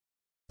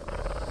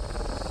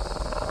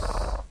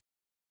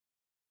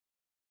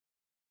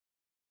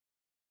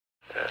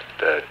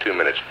2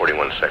 minutes,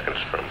 41 seconds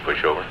from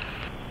pushover.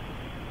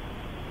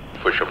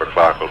 Pushover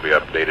clock will be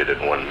updated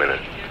at 1 minute.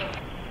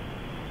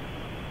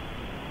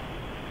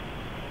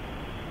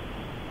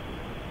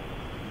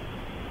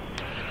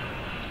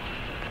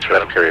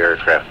 Shuttle carrier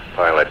aircraft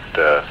pilot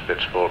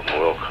Fitz Fulton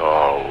will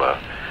call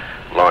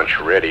launch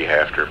ready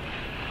after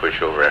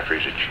pushover, after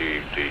he's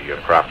achieved the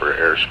proper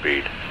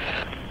airspeed.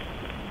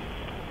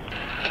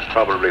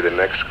 Probably the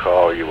next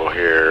call you will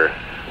hear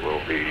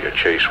will be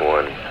Chase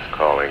 1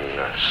 calling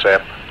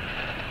SEP.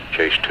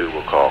 Chase 2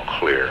 will call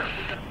clear.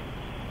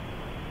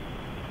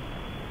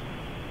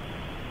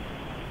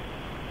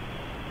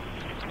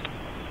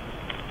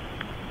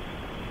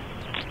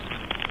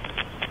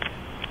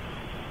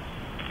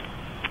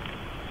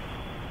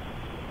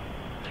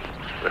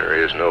 There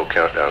is no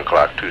countdown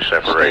clock to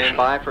separation. Stand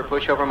by for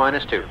pushover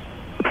 -2.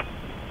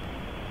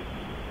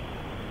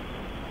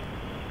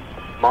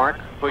 Mark,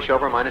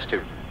 pushover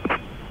 -2.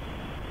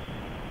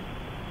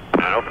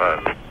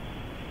 905.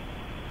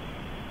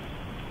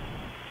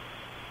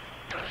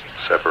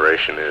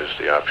 Separation is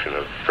the option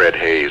of Fred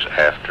Hayes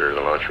after the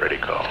launch ready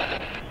call.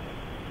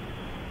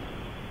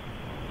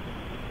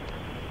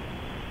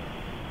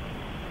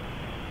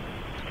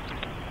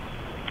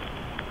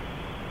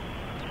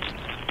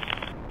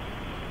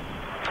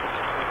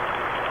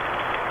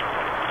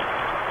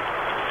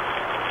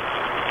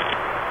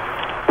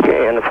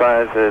 Okay,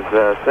 Enterprise is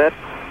set.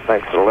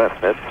 Thanks for the left,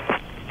 Fitz.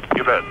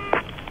 You bet.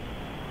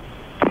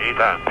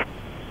 Anytime.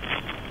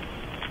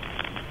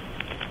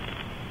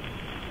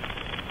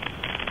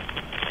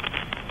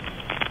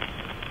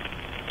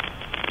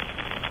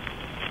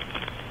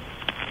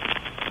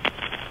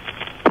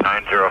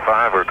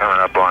 We're coming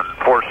up on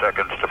 4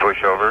 seconds to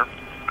push over.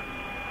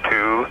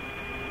 2,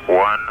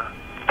 1,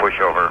 push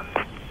over.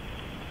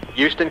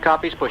 Houston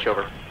copies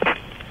pushover.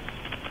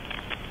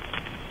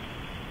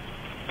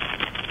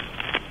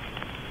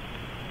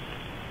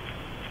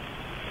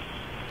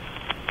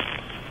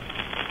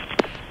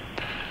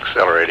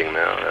 Accelerating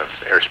now, that's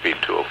airspeed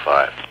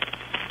 205.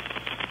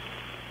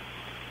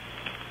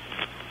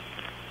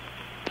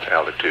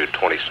 Altitude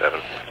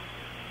 27.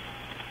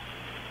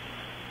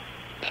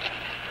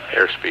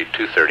 Airspeed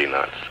 230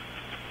 knots.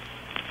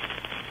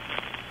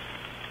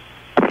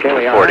 Okay,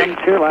 we are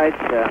on 2 lights,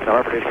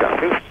 orbiter Shuttle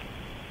 2.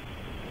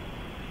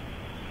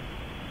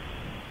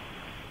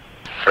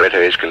 Fred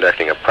Hayes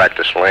conducting a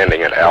practice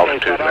landing at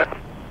altitude.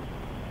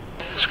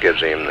 This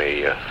gives him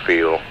the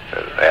feel,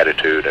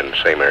 attitude, and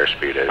same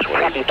airspeed as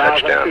when he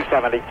touched down.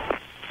 270.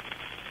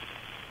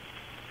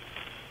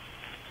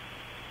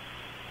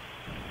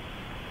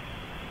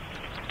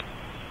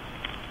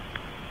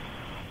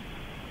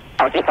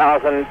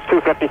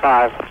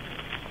 $20,255.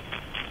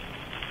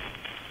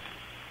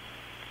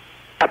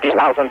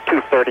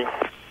 $20,230.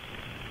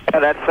 Yeah,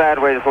 that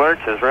sideways lurch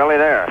is really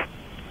there.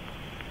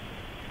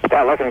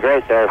 Yeah, looking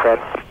great there, Fred.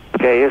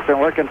 Okay, Houston,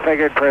 we're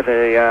configured for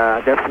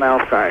the decimal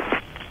start.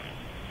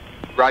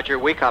 Roger,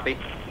 we copy.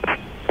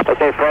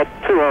 Okay, Fred,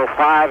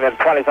 205 and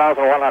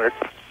 20,100.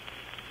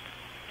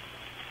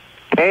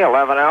 Okay,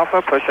 11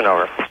 Alpha, pushing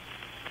over.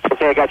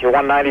 Okay, I got you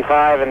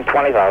 195 and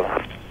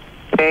 20,000.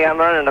 Okay, I'm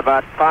running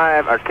about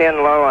 5 or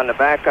 10 low on the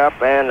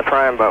backup and the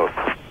prime boat.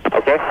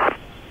 Okay.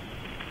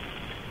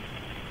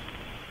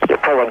 You're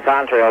pulling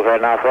contrails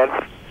right now, Fred.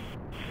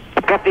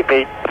 50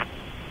 feet.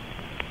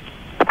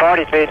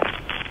 40 feet.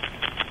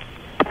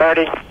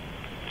 30.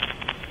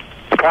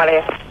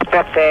 20.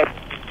 15.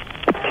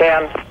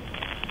 10.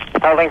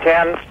 Holding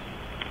 10.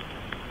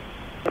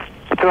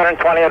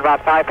 220 at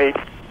about 5 feet.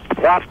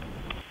 1.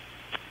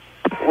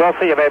 We'll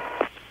see you, babe.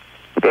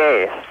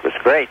 Okay, that's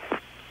great.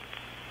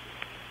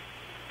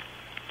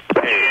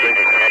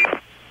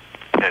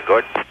 Yeah,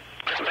 good.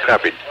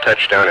 Copied.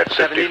 Touchdown at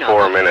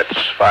 54 minutes,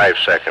 5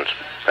 seconds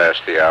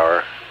past the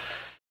hour.